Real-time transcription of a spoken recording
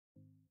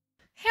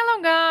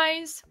Hello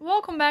guys,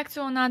 welcome back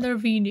to another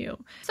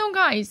video. So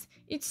guys,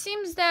 it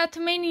seems that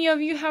many of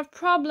you have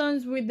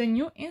problems with the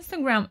new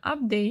Instagram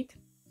update.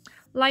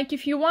 Like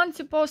if you want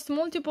to post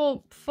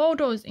multiple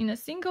photos in a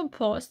single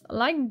post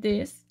like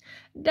this,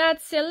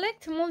 that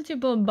select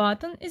multiple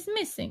button is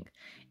missing.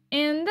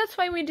 And that's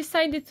why we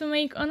decided to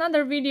make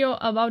another video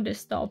about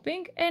this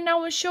topic, and I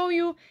will show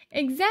you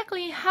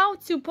exactly how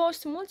to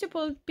post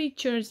multiple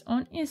pictures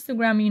on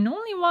Instagram in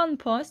only one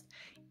post,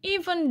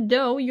 even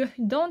though you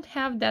don't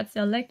have that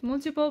select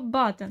multiple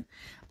button.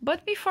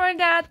 But before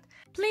that,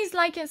 please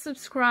like and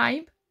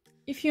subscribe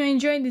if you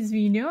enjoyed this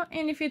video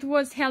and if it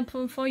was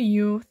helpful for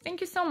you.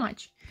 Thank you so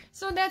much.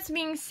 So that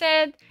being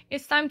said,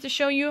 it's time to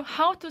show you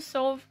how to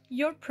solve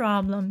your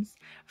problems.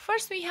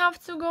 First, we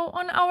have to go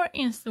on our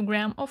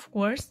Instagram, of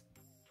course.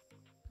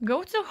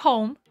 Go to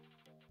home.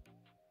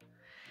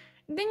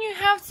 Then you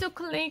have to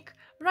click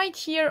right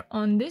here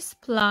on this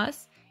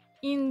plus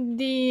in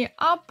the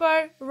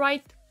upper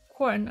right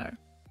corner.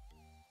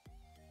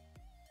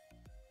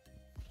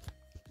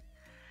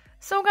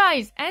 So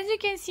guys, as you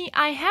can see,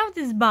 I have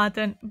this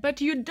button,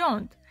 but you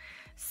don't.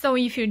 So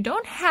if you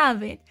don't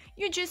have it,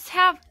 you just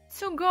have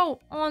to go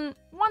on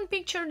one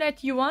picture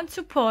that you want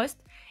to post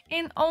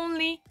and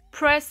only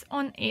press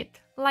on it,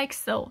 like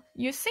so.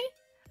 You see?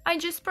 I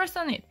just press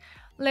on it.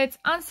 Let's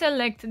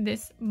unselect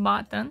this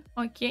button,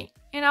 okay?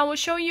 And I will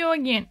show you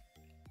again.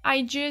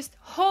 I just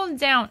hold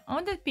down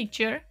on the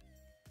picture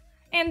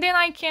and then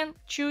I can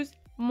choose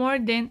more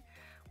than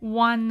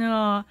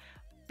one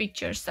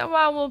picture. So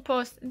I will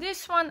post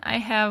this one. I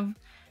have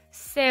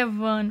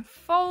 7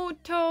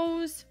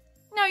 photos.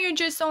 Now you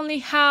just only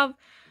have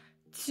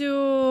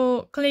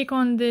to click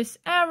on this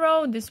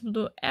arrow, this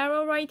blue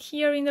arrow right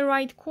here in the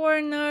right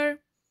corner.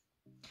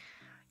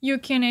 You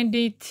can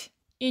edit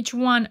each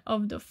one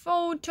of the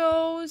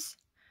photos.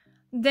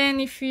 Then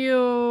if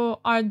you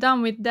are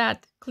done with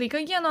that, click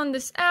again on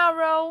this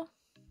arrow.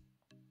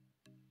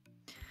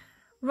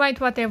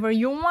 Write whatever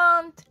you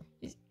want.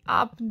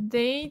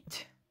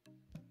 Update.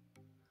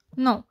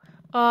 No.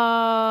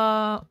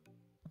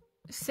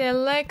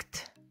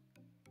 Select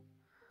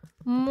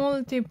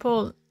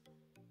multiple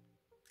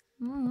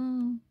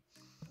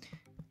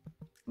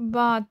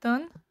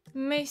button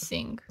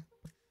missing.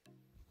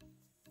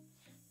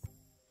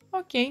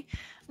 Okay,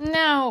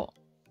 now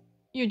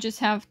you just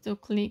have to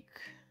click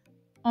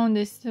on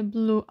this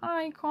blue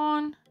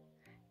icon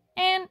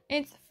and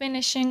it's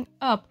finishing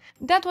up.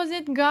 That was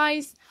it,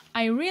 guys.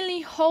 I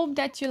really hope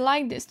that you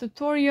like this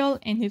tutorial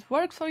and it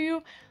worked for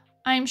you.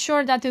 I'm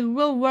sure that it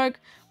will work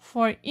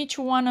for each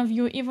one of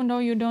you, even though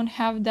you don't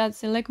have that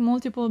select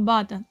multiple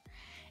button.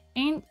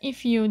 And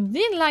if you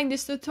did like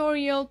this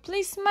tutorial,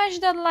 please smash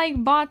that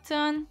like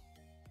button.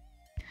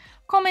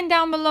 Comment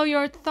down below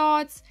your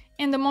thoughts.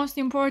 And the most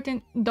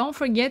important, don't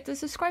forget to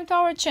subscribe to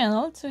our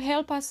channel to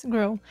help us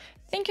grow.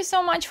 Thank you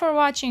so much for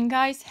watching,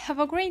 guys. Have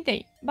a great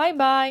day. Bye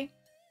bye.